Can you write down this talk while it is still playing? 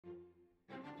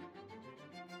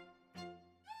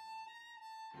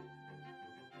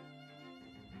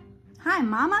Hi,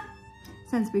 Mama.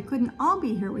 Since we couldn't all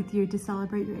be here with you to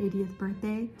celebrate your 80th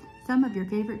birthday, some of your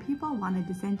favorite people wanted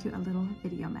to send you a little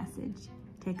video message.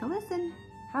 Take a listen.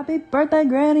 Happy birthday,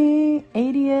 Granny!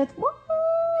 80th.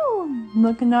 Woo!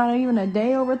 Looking not even a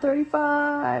day over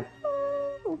 35.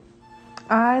 Woo!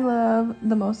 I love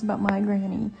the most about my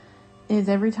Granny is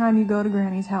every time you go to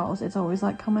Granny's house, it's always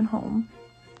like coming home.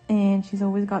 And she's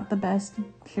always got the best,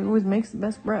 she always makes the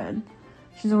best bread.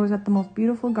 She's always got the most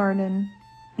beautiful garden.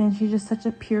 And she's just such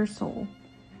a pure soul.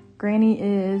 Granny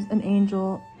is an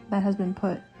angel that has been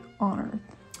put on earth.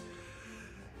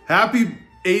 Happy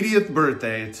 80th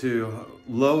birthday to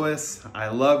Lois. I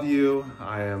love you.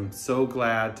 I am so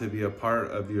glad to be a part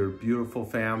of your beautiful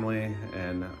family,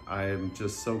 and I am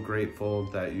just so grateful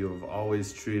that you have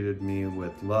always treated me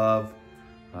with love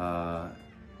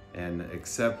and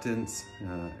acceptance,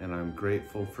 and I'm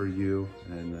grateful for you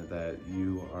and that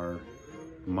you are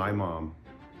my mom.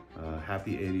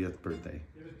 Happy 80th birthday.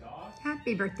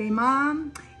 Happy birthday,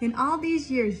 Mom. In all these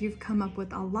years, you've come up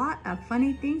with a lot of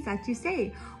funny things that you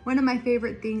say. One of my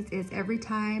favorite things is every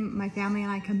time my family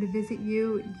and I come to visit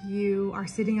you, you are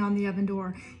sitting on the oven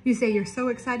door. You say you're so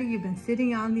excited you've been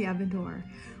sitting on the oven door.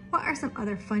 What are some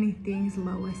other funny things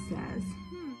Lois says?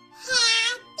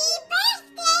 Happy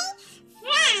birthday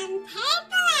from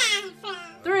Paper Apple.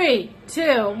 3,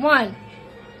 2, 1.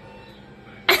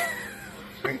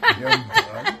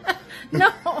 No.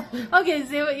 Okay,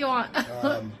 say what you want.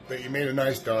 But you made a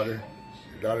nice daughter.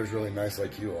 Your daughter's really nice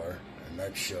like you are, and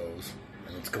that shows.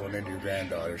 And it's going into your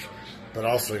granddaughters. But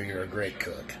also, you're a great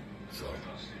cook. So.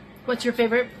 What's your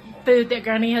favorite food that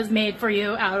Granny has made for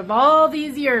you out of all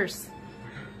these years?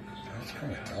 That's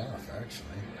kind of tough, actually.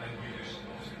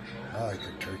 I like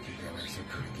her turkey dinners. They're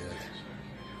pretty good.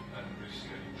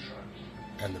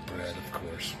 And the bread, of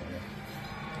course. Yeah.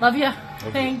 Love ya.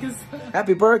 Thanks.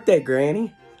 Happy birthday,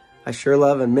 Granny. I sure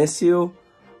love and miss you.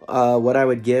 What I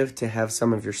would give to have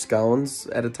some of your scones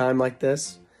at a time like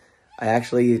this. I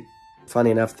actually,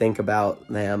 funny enough, think about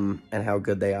them and how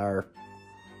good they are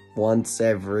once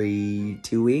every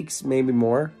 2 weeks, maybe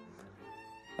more.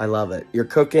 I love it. Your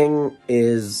cooking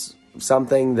is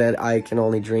something that I can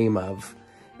only dream of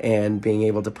and being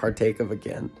able to partake of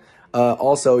again.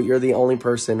 Also, you're the only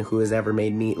person who has ever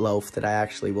made meatloaf that I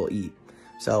actually will eat.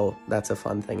 So that's a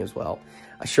fun thing as well.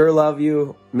 I sure love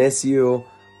you, miss you.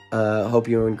 Hope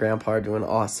you and Grandpa are doing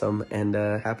awesome, and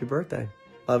happy birthday.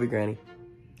 Love you, Granny.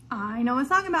 I know a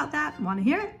song about that. Want to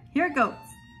hear it? Here it goes.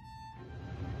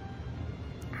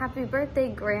 Happy birthday,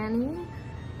 Granny.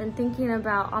 Been thinking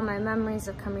about all my memories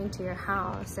of coming to your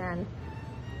house, and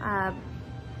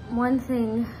one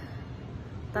thing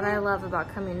that I love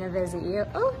about coming to visit you,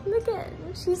 oh, look at,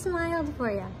 she smiled for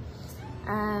you,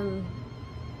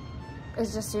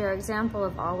 is just your example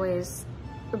of always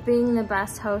being the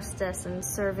best hostess and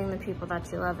serving the people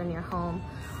that you love in your home.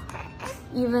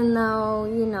 Even though,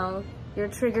 you know, your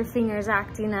trigger finger's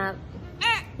acting up,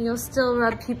 you'll still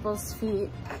rub people's feet.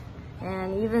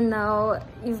 And even though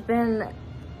you've been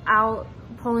out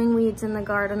pulling weeds in the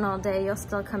garden all day, you'll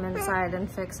still come inside and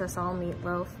fix us all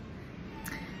meatloaf.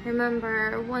 I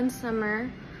remember one summer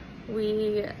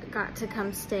we got to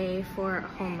come stay for a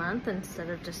whole month instead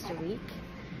of just a week.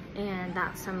 And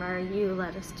that summer you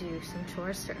let us do some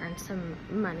chores to earn some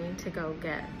money to go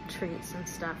get treats and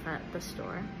stuff at the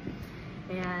store.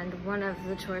 And one of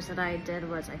the chores that I did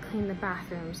was I cleaned the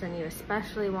bathrooms, and you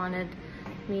especially wanted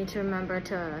me to remember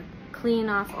to clean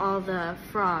off all the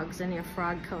frogs in your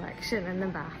frog collection in the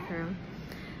bathroom.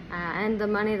 And the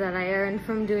money that I earned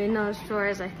from doing those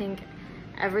chores, I think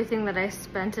everything that I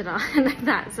spent it on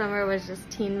that summer was just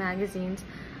teen magazines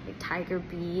like Tiger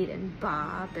Beat and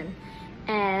Bop and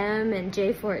M and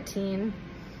J14.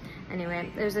 Anyway,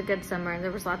 it was a good summer, and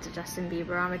there was lots of Justin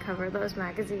Bieber on the cover of those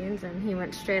magazines, and he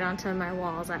went straight onto my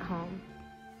walls at home.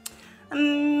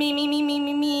 Me, me, me, me,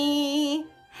 me, me.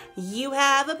 You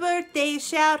have a birthday,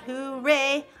 shout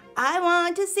hooray. I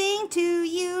want to sing to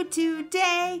you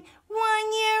today. 1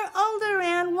 year older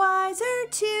and wiser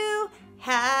too.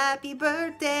 Happy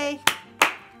birthday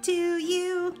to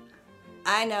you.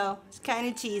 I know, it's kind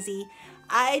of cheesy.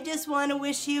 I just want to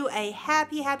wish you a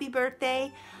happy, happy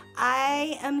birthday.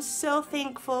 I am so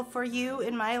thankful for you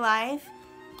in my life,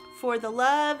 for the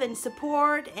love and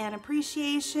support and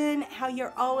appreciation, how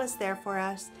you're always there for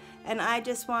us. And I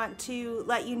just want to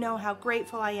let you know how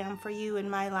grateful I am for you in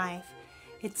my life.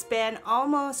 It's been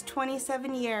almost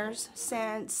 27 years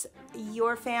since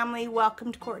your family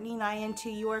welcomed Courtney and I into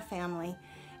your family.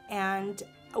 And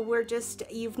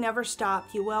you've never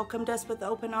stopped. You welcomed us with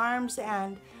open arms,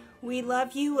 and we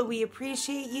love you and we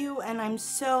appreciate you, and I'm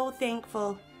so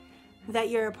thankful that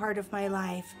you're a part of my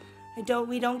life.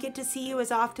 We don't get to see you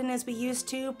as often as we used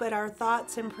to, but our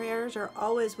thoughts and prayers are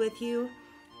always with you.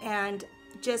 And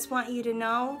just want you to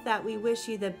know that we wish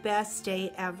you the best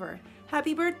day ever.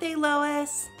 Happy birthday,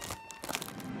 Lois.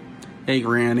 Hey,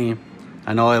 Granny.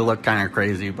 I know I look kind of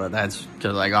crazy, but that's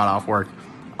because I got off work.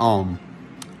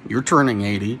 You're turning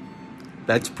 80.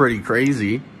 That's pretty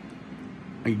crazy.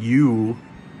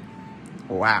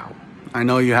 Wow. I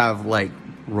know you have, like,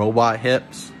 robot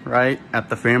hips, right? At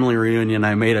the family reunion,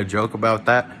 I made a joke about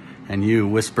that, and you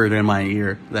whispered in my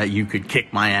ear that you could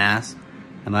kick my ass,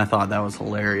 and I thought that was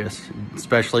hilarious,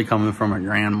 especially coming from a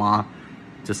grandma.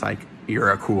 Just like,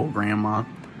 you're a cool grandma.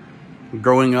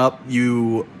 Growing up,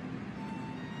 you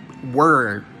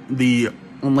were the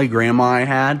only grandma I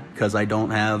had, because I don't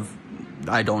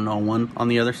know one on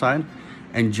the other side,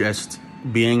 and just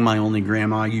being my only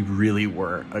grandma, you really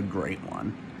were a great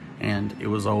one. And it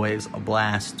was always a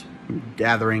blast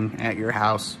gathering at your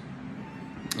house.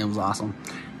 It was awesome.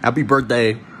 Happy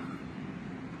birthday.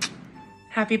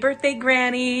 Happy birthday,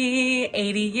 Granny.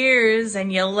 80 years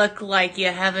and you look like you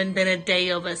haven't been a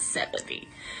day over 70.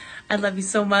 I love you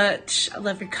so much. I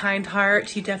love your kind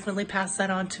heart. You definitely pass that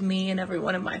on to me and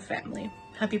everyone in my family.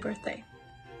 Happy birthday.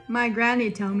 My granny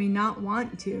told me not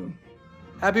want to.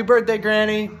 Happy birthday,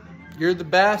 Granny. You're the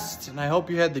best, and I hope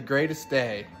you had the greatest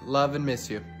day. Love and miss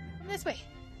you. This way.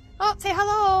 Oh, say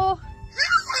hello.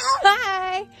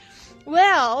 Hi.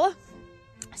 Well,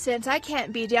 since I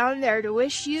can't be down there to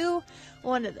wish you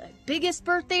one of the biggest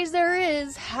birthdays there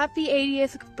is, happy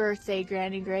 80th birthday,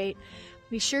 Granny Great.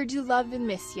 We sure do love and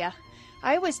miss ya.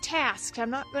 I was tasked, I'm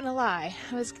not gonna lie,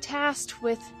 I was tasked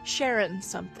with sharing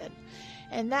something.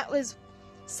 And that was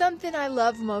something I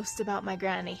love most about my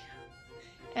granny.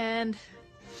 And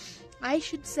I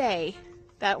should say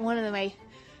that one of my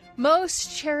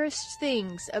most cherished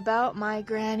things about my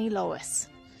Granny Lois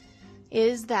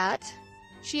is that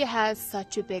she has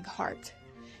such a big heart.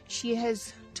 She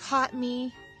has taught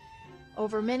me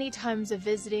over many times of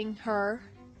visiting her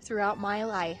throughout my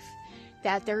life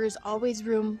that there is always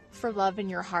room for love in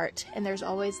your heart, and there's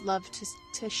always love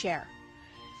to share.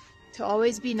 To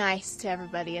always be nice to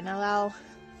everybody and allow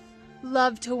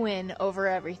love to win over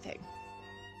everything.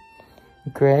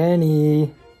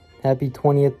 Granny, happy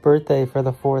 20th birthday for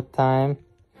the 4th time.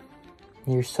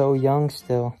 You're so young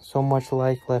still, so much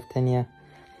life left in you.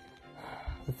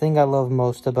 The thing I love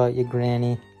most about you,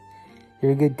 Granny,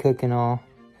 you're a good cook and all,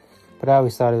 but I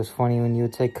always thought it was funny when you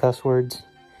would say cuss words,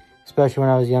 especially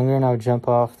when I was younger and I would jump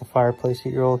off the fireplace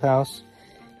at your old house,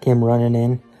 came running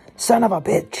in, son of a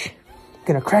bitch, I'm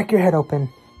gonna crack your head open.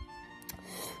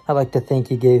 I like to think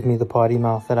you gave me the potty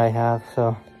mouth that I have,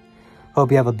 so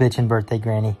hope you have a bitchin' birthday,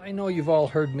 Granny. I know you've all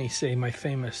heard me say my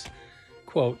famous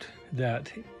quote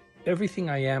that everything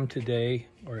I am today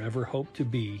or ever hope to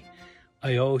be,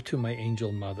 I owe to my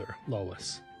angel mother,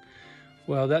 Lois.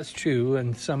 Well, that's true,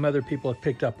 and some other people have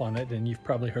picked up on it, and you've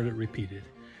probably heard it repeated.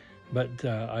 But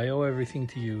I owe everything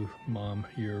to you, Mom.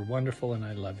 You're wonderful, and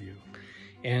I love you.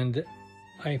 And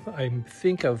I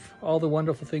think of all the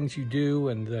wonderful things you do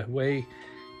and the way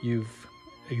you've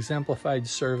exemplified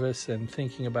service and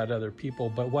thinking about other people.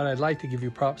 But what I'd like to give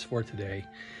you props for today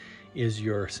is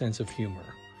your sense of humor.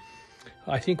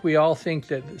 I think we all think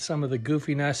that some of the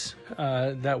goofiness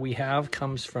that we have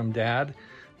comes from Dad.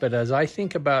 But as I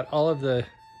think about all of the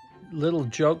little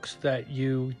jokes that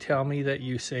you tell me that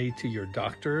you say to your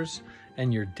doctors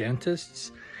and your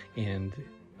dentists and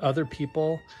other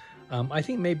people, I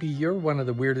think maybe you're one of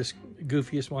the weirdest,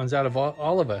 goofiest ones out of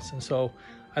all of us. And so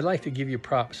I'd like to give you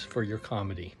props for your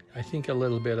comedy. I think a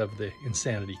little bit of the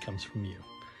insanity comes from you.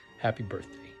 Happy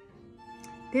birthday.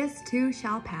 This too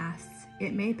shall pass.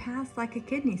 It may pass like a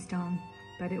kidney stone,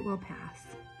 but it will pass.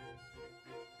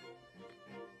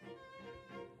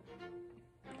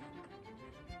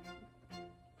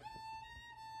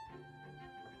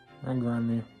 Hi,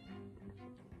 Granny.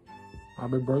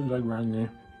 Happy birthday, Granny.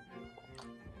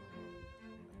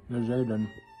 There's Aiden.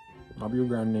 Love you,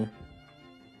 Granny.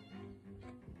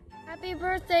 Happy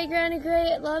birthday, Granny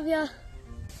Gray. I love ya.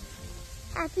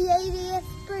 Happy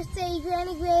 80th birthday,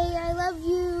 Granny Gray. I love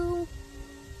you.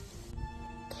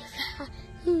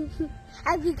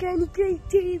 Happy Granny Great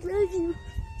Day. Love you.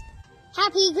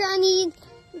 Happy Granny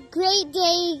Great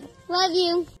Day. Love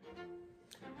you.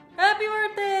 Happy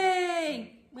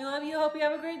birthday! We love you. Hope you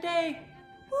have a great day.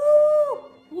 Woo!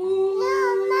 Woo!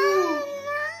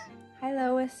 Hi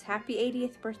Lois, happy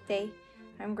 80th birthday.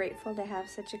 I'm grateful to have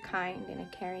such a kind and a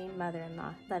caring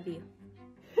mother-in-law. Love you.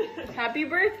 Happy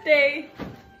birthday!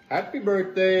 Happy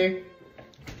birthday!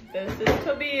 This is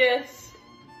Tobias,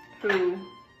 who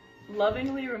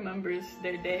lovingly remembers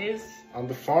their days. On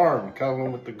the farm,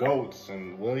 cuddling with the goats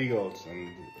and Willie goats and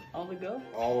all the goats?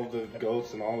 All of the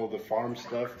goats and all of the farm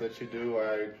stuff that you do,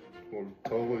 I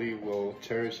will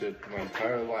cherish it my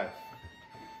entire life.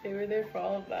 They were there for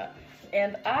all of that.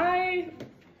 And I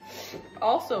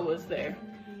also was there.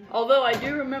 Although I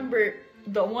do remember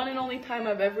the one and only time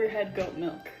I've ever had goat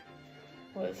milk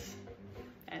was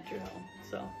at your home.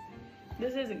 So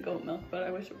this isn't goat milk, but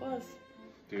I wish it was.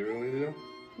 Do you really do?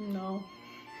 No.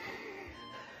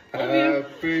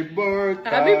 Happy birthday!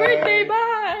 Happy birthday,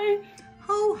 bye!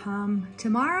 Ho hum,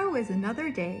 tomorrow is another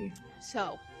day.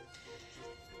 So,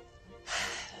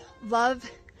 love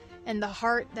and the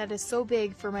heart that is so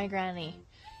big for my granny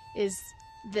is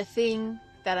the thing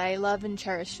that I love and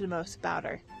cherish the most about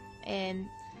her. And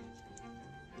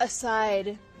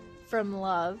aside from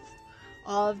love,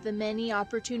 all of the many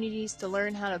opportunities to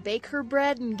learn how to bake her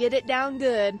bread and get it down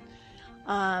good,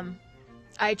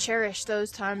 I cherish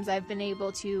those times I've been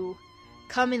able to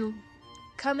come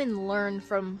and learn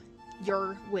from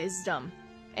your wisdom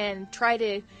and try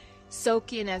to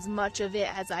soak in as much of it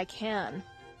as I can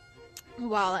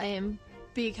while I am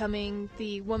becoming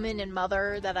the woman and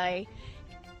mother that I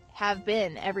have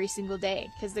been every single day,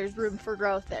 because there's room for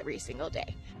growth every single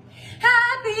day.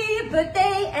 Happy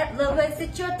birthday, Aunt Lois,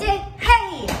 it's your day.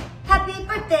 Hey, happy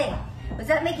birthday. Was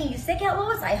that making you sick, Aunt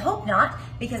Lois? I hope not,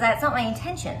 because that's not my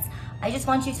intentions. I just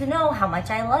want you to know how much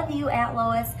I love you, Aunt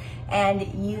Lois, and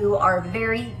you are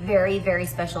very, very, very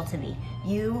special to me.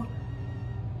 You,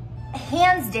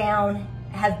 hands down,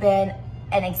 have been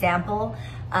an example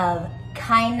of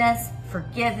kindness,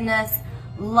 forgiveness,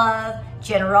 love,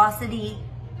 generosity,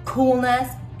 coolness,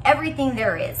 everything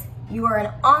there is. You are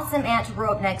an awesome aunt to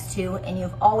grow up next to, and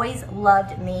you've always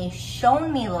loved me,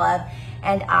 shown me love,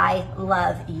 and I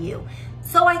love you.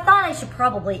 So I thought I should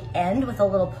probably end with a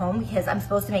little poem, because I'm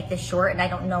supposed to make this short and I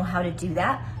don't know how to do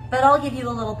that, but I'll give you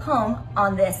a little poem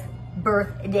on this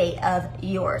birthday of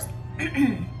yours.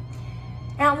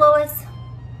 Aunt Lois,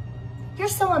 you're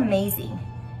so amazing.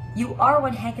 You are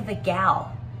one heck of a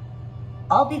gal.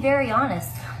 I'll be very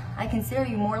honest, I consider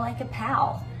you more like a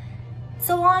pal.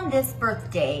 So on this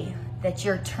birthday that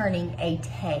you're turning a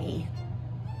tay,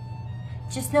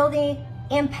 just know the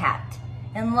impact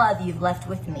and love you've left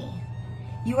with me.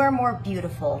 You are more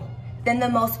beautiful than the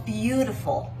most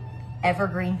beautiful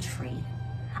evergreen tree.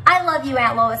 I love you,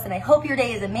 Aunt Lois, and I hope your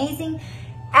day is amazing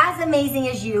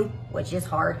as you, which is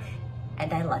hard,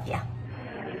 and I love you.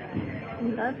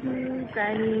 We love you,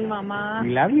 Granny, Mama. We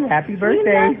love you. Happy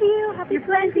birthday. We love you. Happy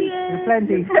birthday. You're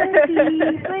plenty.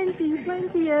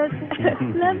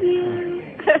 Love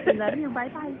you. We love you.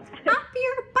 Bye-bye.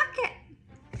 Happier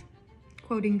bucket.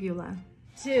 Quoting Beulah.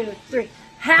 2, 3.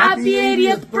 Happy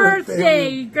 80th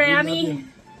birthday, Granny.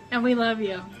 And we love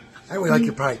you. And we like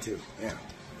your pie too. Yeah.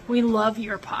 We love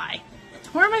your pie.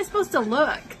 Where am I supposed to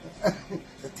look? At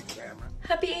the camera.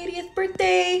 Happy 80th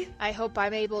birthday! I hope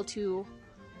I'm able to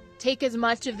take as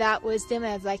much of that wisdom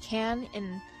as I can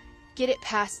and get it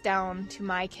passed down to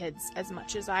my kids as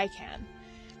much as I can.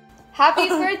 Happy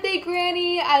birthday,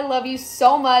 Granny! I love you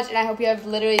so much, and I hope you have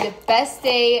literally the best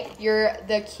day. You're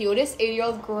the cutest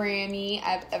 80-year-old Granny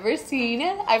I've ever seen.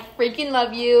 I freaking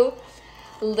love you.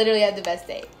 Literally have the best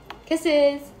day.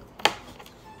 Kisses!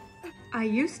 I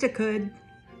used to could.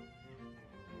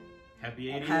 Happy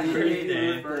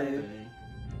 80th birthday.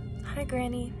 Hi,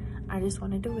 Granny. I just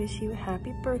wanted to wish you a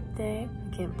happy birthday.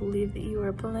 I can't believe that you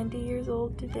are plenty years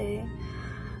old today.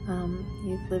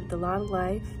 You've lived a lot of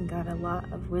life and got a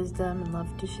lot of wisdom and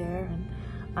love to share, and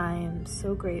I am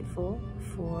so grateful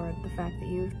for the fact that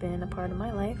you've been a part of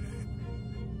my life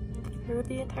through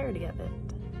the entirety of it.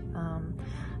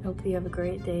 I hope you have a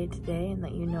great day today and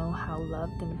that you know how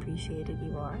loved and appreciated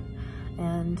you are.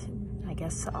 And I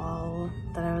guess all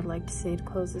that I would like to say to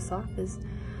close this off is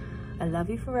I love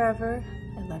you forever.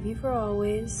 I love you for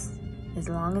always. As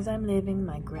long as I'm living,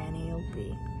 my Granny will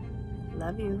be.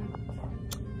 Love you.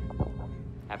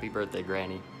 Happy birthday,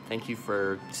 Granny. Thank you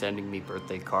for sending me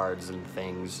birthday cards and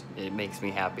things. It makes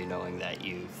me happy knowing that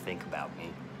you think about me.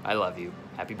 I love you.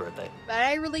 Happy birthday. But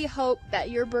I really hope that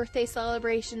your birthday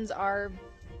celebrations are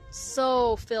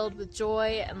so filled with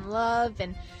joy and love,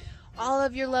 and all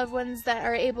of your loved ones that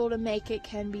are able to make it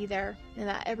can be there, and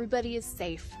that everybody is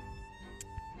safe.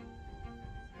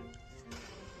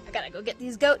 I gotta go get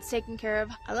these goats taken care of.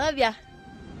 I love ya.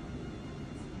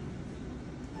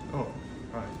 Oh,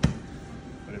 hi.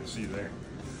 I didn't see you there.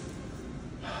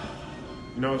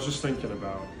 You know, I was just thinking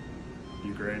about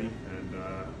you, Granny, and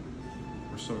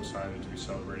we're so excited to be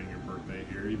celebrating your birthday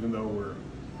here, even though we're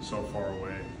so far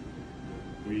away.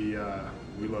 We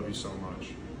love you so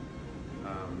much.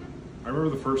 I remember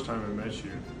the first time I met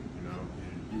you, you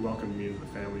you welcomed me into the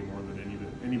family more than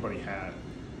anybody had.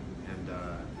 And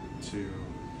to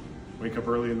wake up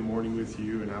early in the morning with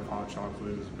you and have hot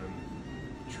chocolate has been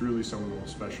truly some of the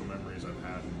most special memories I've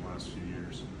had in the last few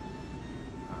years.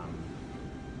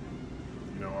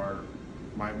 You know,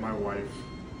 my wife,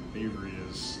 Avery,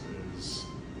 is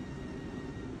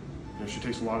you know, she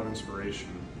takes a lot of inspiration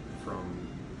from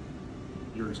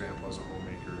your example as a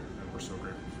homemaker, and we're so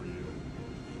grateful for you.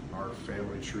 Our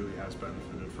family truly has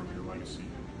benefited from your legacy,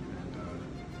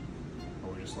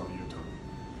 and we just love you a ton.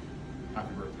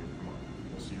 Happy birthday, Mom.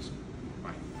 We'll see you soon.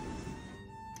 Bye.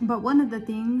 But one of the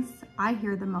things I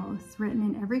hear the most written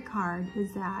in every card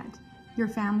is that your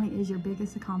family is your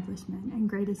biggest accomplishment and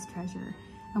greatest treasure,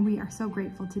 and we are so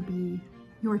grateful to be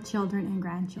your children and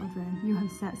grandchildren. You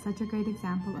have set such a great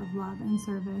example of love and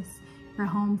service. You're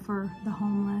home for the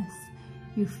homeless.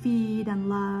 You feed and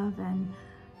love, and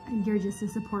you're just a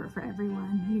support for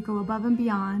everyone. You go above and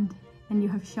beyond, and you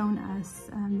have shown us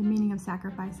the meaning of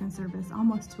sacrifice and service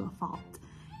almost to a fault.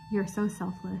 You're so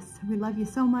selfless. We love you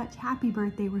so much. Happy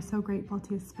birthday. We're so grateful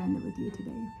to spend it with you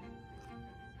today.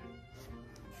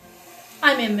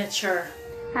 I'm immature.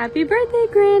 Happy birthday,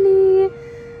 Granny!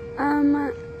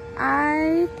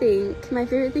 I think my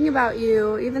favorite thing about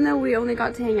you, even though we only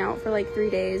got to hang out for like 3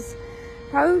 days,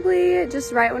 probably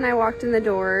just right when I walked in the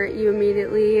door, you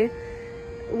immediately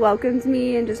welcomed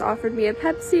me and just offered me a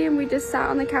Pepsi, and we just sat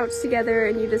on the couch together,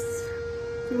 and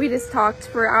we just talked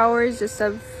for hours just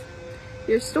of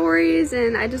your stories,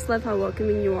 and I just love how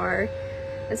welcoming you are,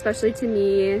 especially to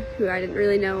me, who I didn't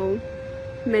really know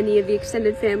many of the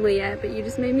extended family yet, but you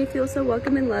just made me feel so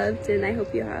welcome and loved, and I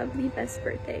hope you have the best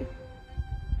birthday.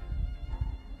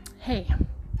 Hey,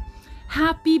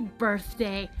 happy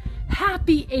birthday.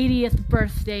 Happy 80th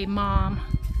birthday, Mom.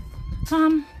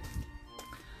 Mom,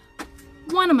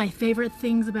 one of my favorite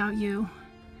things about you,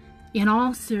 in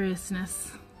all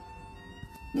seriousness,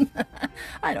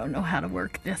 I don't know how to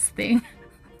work this thing.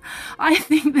 I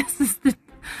think this is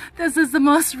the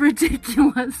most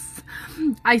ridiculous.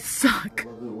 I suck. I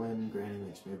love it when Granny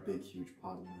makes me a big, huge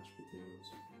pot of mashed potatoes.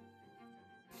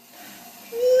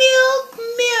 Milk,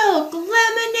 milk,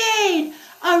 lemonade.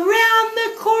 Around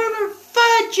the corner,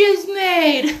 fudge is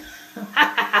made.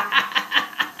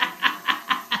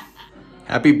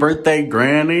 Happy birthday,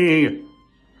 Granny!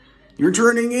 You're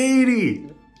turning 80!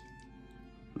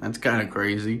 That's kind of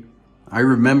crazy. I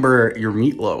remember your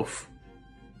meatloaf.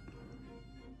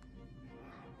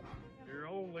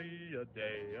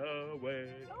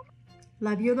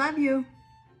 Love you, love you.